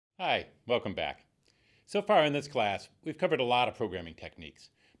Hi, welcome back. So far in this class, we've covered a lot of programming techniques,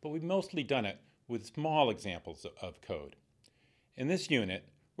 but we've mostly done it with small examples of code. In this unit,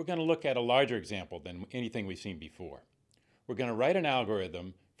 we're going to look at a larger example than anything we've seen before. We're going to write an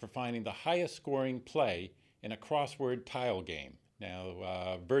algorithm for finding the highest scoring play in a crossword tile game.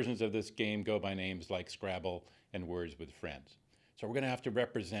 Now, versions of this game go by names like Scrabble and Words with Friends. So we're going to have to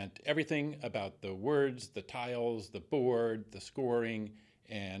represent everything about the words, the tiles, the board, the scoring,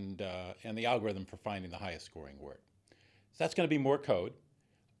 and the algorithm for finding the highest scoring word. So that's going to be more code.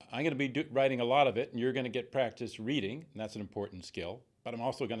 I'm going to be writing a lot of it, and you're going to get practice reading, and that's an important skill. But I'm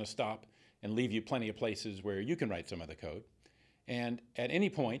also going to stop and leave you plenty of places where you can write some of the code. And at any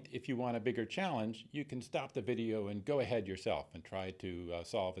point, if you want a bigger challenge, you can stop the video and go ahead yourself and try to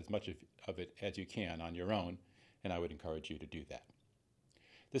solve as much of it as you can on your own, and I would encourage you to do that.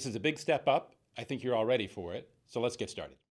 This is a big step up. I think you're all ready for it, so let's get started.